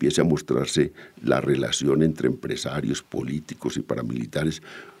 cuando empiece a mostrarse la relación entre empresarios, políticos y paramilitares,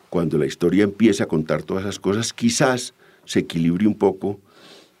 cuando la historia empiece a contar todas esas cosas, quizás se equilibre un poco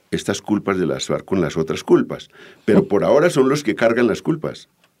estas culpas de las FARC con las otras culpas. Pero por ahora son los que cargan las culpas.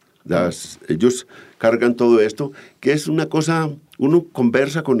 Ellos cargan todo esto, que es una cosa, uno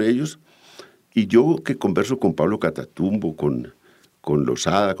conversa con ellos, y yo que converso con Pablo Catatumbo, con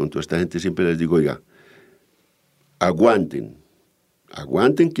Lozada, con toda esta gente, siempre les digo, oiga, aguanten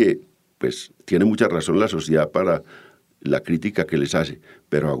que pues tiene mucha razón la sociedad para la crítica que les hace,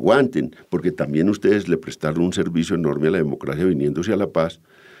 pero aguanten, porque también ustedes le prestaron un servicio enorme a la democracia viniéndose a la paz,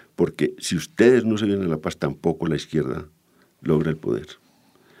 porque si ustedes no se vienen a la paz, tampoco la izquierda logra el poder.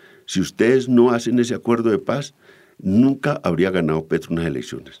 Si ustedes no hacen ese acuerdo de paz, nunca habría ganado Petro unas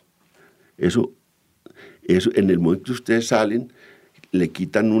elecciones. Eso en el momento que ustedes salen, le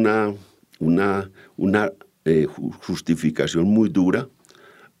quitan una justificación muy dura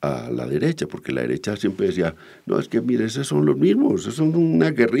a la derecha, porque la derecha siempre decía, no, es que mire, esos son los mismos, esos son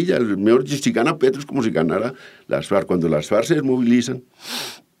una guerrilla, mejor si gana Petro es como si ganara las FARC. Cuando las FARC se desmovilizan,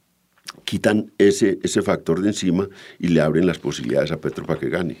 quitan ese factor de encima y le abren las posibilidades a Petro para que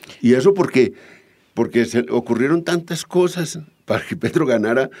gane. Y eso porque se ocurrieron tantas cosas para que Petro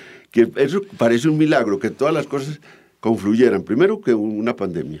ganara, que eso parece un milagro, que todas las cosas confluyeran. Primero, que una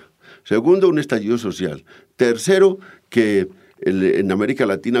pandemia. Segundo, un estallido social. Tercero, que en América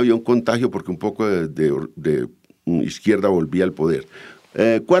Latina había un contagio porque un poco de izquierda volvía al poder.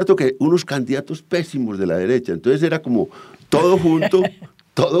 Cuarto, que unos candidatos pésimos de la derecha. Entonces era como todo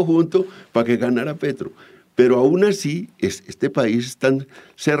junto para que ganara Petro. Pero aún así, este país es tan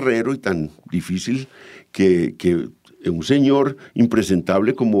cerrero y tan difícil que un señor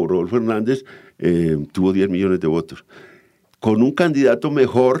impresentable como Rodolfo Hernández tuvo 10 millones de votos. Con un candidato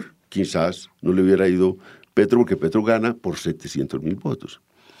mejor, quizás no le hubiera ido Petro, porque Petro gana por 700.000 votos.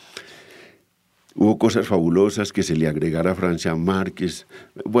 Hubo cosas fabulosas, que se le agregara a Francia Márquez.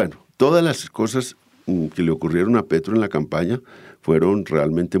 Bueno, todas las cosas que le ocurrieron a Petro en la campaña fueron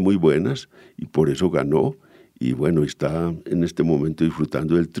realmente muy buenas y por eso ganó. Y bueno, está en este momento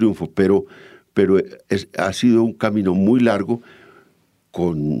disfrutando del triunfo, pero ha sido un camino muy largo,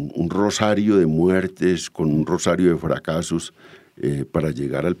 con un rosario de muertes, con un rosario de fracasos para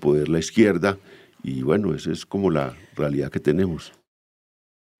llegar al poder la izquierda. Y bueno, esa es como la realidad que tenemos.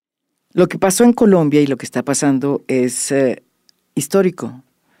 Lo que pasó en Colombia y lo que está pasando es histórico,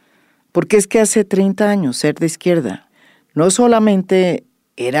 porque es que hace 30 años ser de izquierda no solamente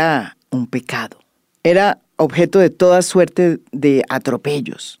era un pecado, era objeto de toda suerte de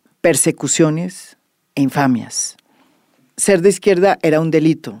atropellos, persecuciones e infamias. Ser de izquierda era un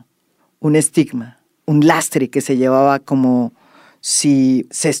delito, un estigma, un lastre que se llevaba como si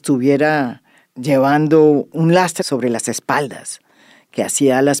se estuviera llevando un lastre sobre las espaldas, que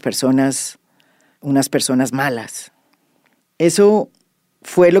hacía a las personas unas personas malas. Eso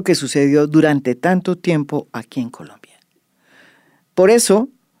fue lo que sucedió durante tanto tiempo aquí en Colombia. Por eso,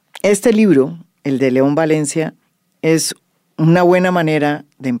 este libro, el de León Valencia, es una buena manera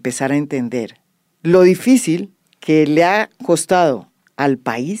de empezar a entender lo difícil que le ha costado al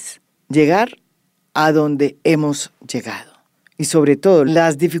país llegar a donde hemos llegado. Y sobre todo,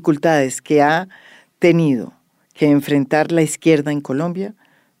 las dificultades que ha tenido que enfrentar la izquierda en Colombia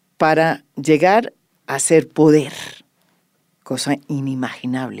para llegar a ser poder, cosa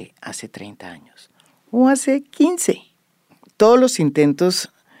inimaginable hace 30 años o hace 15. Todos los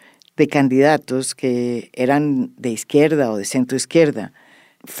intentos de candidatos que eran de izquierda o de centro izquierda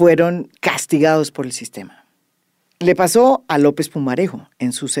fueron castigados por el sistema. Le pasó a López Pumarejo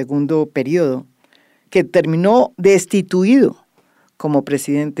en su segundo periodo, que terminó destituido como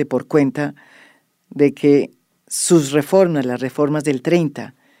presidente por cuenta de que sus reformas, las reformas del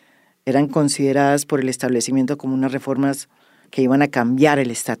 30, eran consideradas por el establecimiento como unas reformas que iban a cambiar el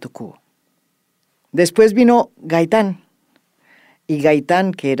statu quo. Después vino Gaitán, y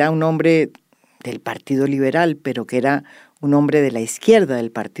Gaitán, que era un hombre del Partido Liberal, pero que era un hombre de la izquierda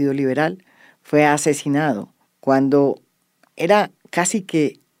del Partido Liberal, fue asesinado cuando era casi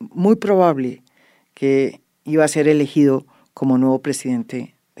que muy probable que iba a ser elegido como nuevo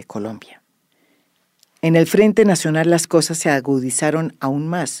presidente de Colombia. En el Frente Nacional las cosas se agudizaron aún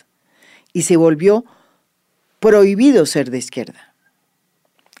más y se volvió prohibido ser de izquierda.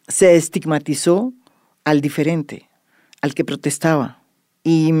 Se estigmatizó al diferente, al que protestaba,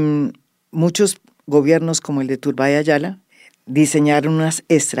 y muchos gobiernos como el de Turbay Ayala diseñaron unas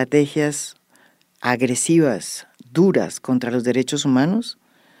estrategias agresivas, duras contra los derechos humanos,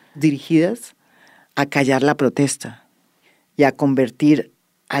 dirigidas a callar la protesta y a convertir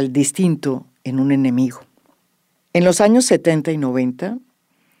al distinto en un enemigo. En los años 70 y 90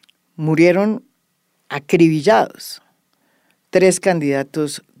 murieron acribillados 3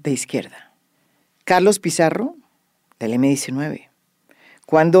 candidatos de izquierda. Carlos Pizarro, del M-19,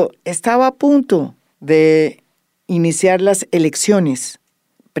 cuando estaba a punto de iniciar las elecciones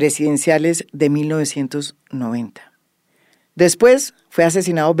presidenciales de 1990. Después fue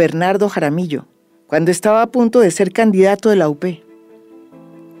asesinado Bernardo Jaramillo, cuando estaba a punto de ser candidato de la UP.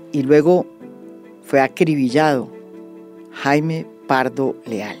 Y luego fue acribillado Jaime Pardo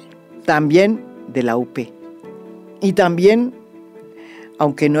Leal. también de la UP. Y también,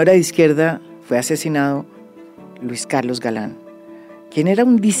 aunque no era de izquierda, fue asesinado Luis Carlos Galán, quien era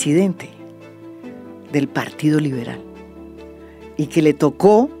un disidente del Partido Liberal y que le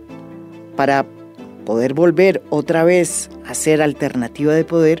tocó, para poder volver otra vez a ser alternativa de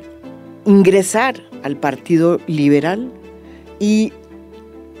poder, ingresar al Partido Liberal, y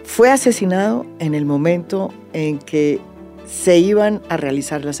fue asesinado en el momento en que se iban a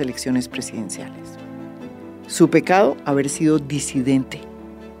realizar las elecciones presidenciales. Su pecado, haber sido disidente.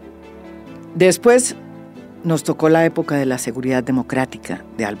 Después nos tocó la época de la seguridad democrática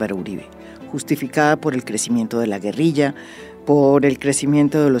de Álvaro Uribe, justificada por el crecimiento de la guerrilla, por el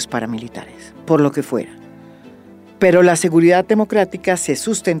crecimiento de los paramilitares, por lo que fuera. Pero la seguridad democrática se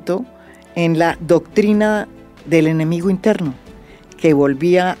sustentó en la doctrina del enemigo interno, que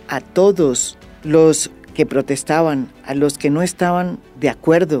volvía a todos los que protestaban, a los que no estaban de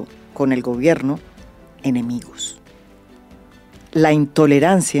acuerdo con el gobierno, enemigos. La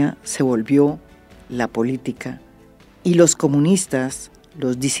intolerancia se volvió la política y los comunistas,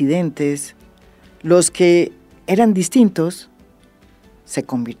 los disidentes, los que eran distintos, se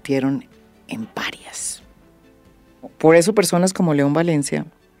convirtieron en parias. Por eso personas como León Valencia,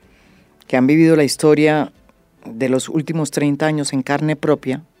 que han vivido la historia de los últimos 30 años en carne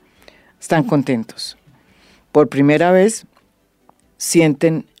propia, están contentos. Por primera vez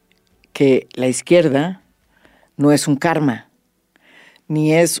sienten que la izquierda no es un karma,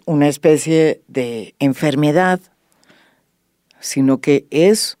 ni es una especie de enfermedad, sino que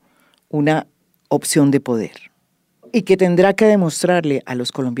es una opción de poder y que tendrá que demostrarle a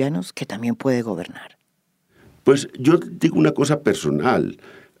los colombianos que también puede gobernar. Pues yo digo una cosa personal.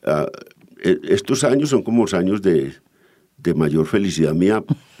 Estos años son como los años de mayor felicidad mía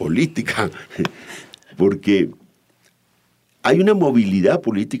política, porque hay una movilidad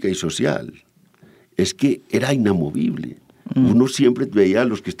política y social. Es que era inamovible. Uno siempre veía a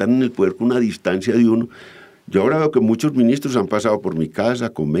los que están en el poder con una distancia de uno. Yo ahora veo que muchos ministros han pasado por mi casa a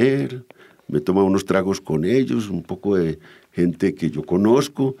comer, me he tomado unos tragos con ellos, un poco de gente que yo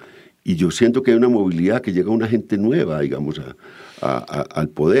conozco, y yo siento que hay una movilidad, que llega una gente nueva, digamos, al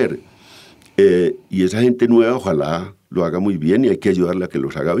poder. Y esa gente nueva ojalá lo haga muy bien y hay que ayudarla a que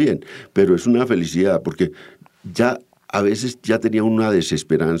los haga bien. Pero es una felicidad porque ya a veces ya tenía una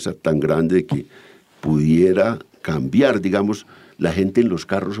desesperanza tan grande de que pudiera cambiar, digamos, la gente en los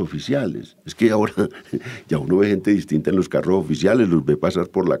carros oficiales. Es que ahora ya uno ve gente distinta en los carros oficiales, los ve pasar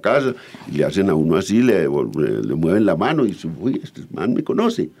por la casa y le hacen a uno así, le mueven la mano y dicen, uy, este man me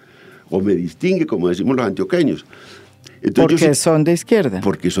conoce o me distingue, como decimos los antioqueños. Entonces, porque son de izquierda.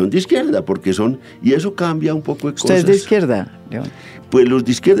 Porque son de izquierda, y eso cambia un poco de cosas. ¿Usted es de izquierda, León? Pues los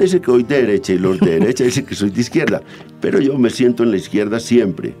de izquierda dicen que soy de derecha y los de derecha dicen que soy de izquierda, pero yo me siento en la izquierda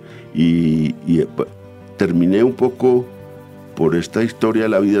siempre y terminé un poco por esta historia de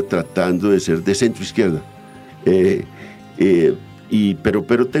la vida tratando de ser de centro izquierda.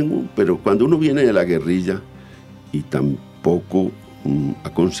 Pero cuando uno viene de la guerrilla y tampoco ha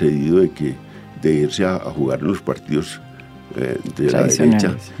concedido de irse a jugar en los partidos de la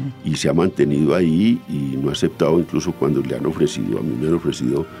derecha y se ha mantenido ahí y no ha aceptado, incluso cuando a mí me han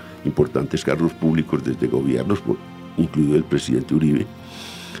ofrecido importantes cargos públicos desde gobiernos, incluido el presidente Uribe,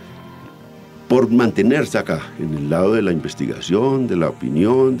 por mantenerse acá, en el lado de la investigación, de la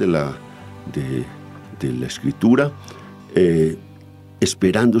opinión, de la escritura,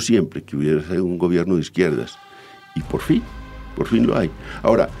 esperando siempre que hubiera un gobierno de izquierdas. Y por fin lo hay.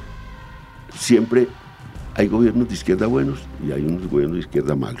 Ahora, siempre hay gobiernos de izquierda buenos y hay unos gobiernos de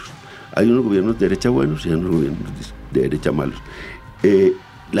izquierda malos. Hay unos gobiernos de derecha buenos y hay unos gobiernos de derecha malos.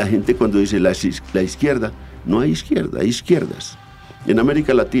 La gente cuando dice la izquierda, no hay izquierda, hay izquierdas. En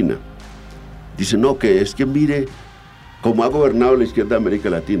América Latina, dicen, no, que es que mire cómo ha gobernado la izquierda de América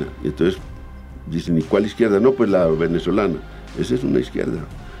Latina. Y entonces dicen, ¿y cuál izquierda? No, pues la venezolana. Esa es una izquierda.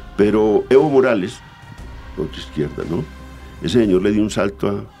 Pero Evo Morales, otra izquierda, ¿no? Ese señor le dio un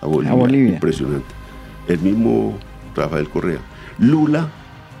salto a Bolivia. Impresionante. El mismo Rafael Correa. Lula,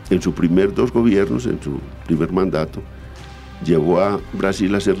 en sus primeros 2 gobiernos, en su primer mandato, llevó a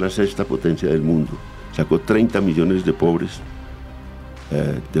Brasil a ser la 6ª potencia del mundo. Sacó 30 millones de pobres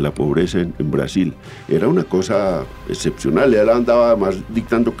de la pobreza en Brasil. Era una cosa excepcional. Él andaba además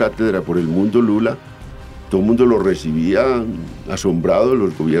dictando cátedra por el mundo, Lula. Todo el mundo lo recibía asombrado,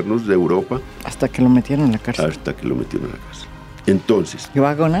 los gobiernos de Europa. Hasta que lo metieron en la cárcel. Hasta que lo metieron en la cárcel. Entonces... Y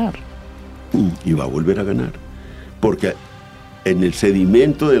va a ganar. Y va a volver a ganar. Porque en el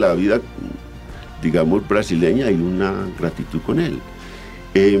sedimento de la vida, digamos, brasileña, hay una gratitud con él.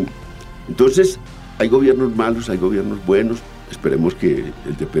 Entonces, hay gobiernos malos, hay gobiernos buenos. esperemos que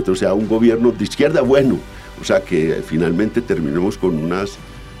el de Petro sea un gobierno de izquierda bueno, o sea, que finalmente terminemos con unas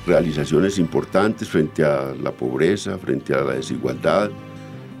realizaciones importantes frente a la pobreza, frente a la desigualdad,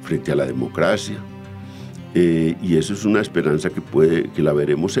 frente a la democracia. Y eso es una esperanza que la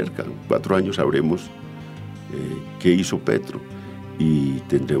veremos cerca. En 4 años sabremos qué hizo Petro y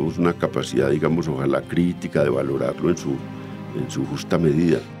tendremos una capacidad, digamos, ojalá crítica de valorarlo en su justa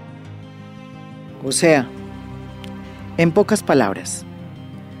medida. O sea, en pocas palabras,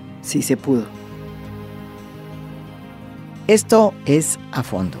 sí se pudo. Esto es A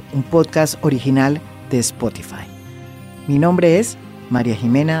Fondo, un podcast original de Spotify. Mi nombre es María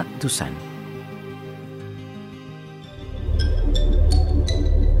Jimena Duzán.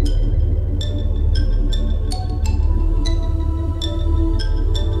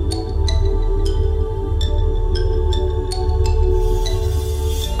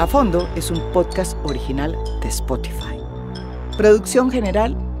 A Fondo es un podcast original de Spotify. Producción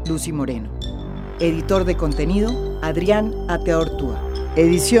general, Lucy Moreno. Editor de contenido, Adrián Ateortúa.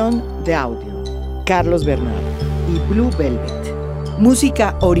 Edición de audio, Carlos Bernardo y Blue Velvet.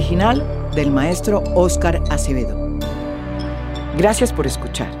 Música original del maestro Óscar Acevedo. Gracias por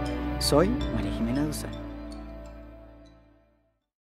escuchar. Soy María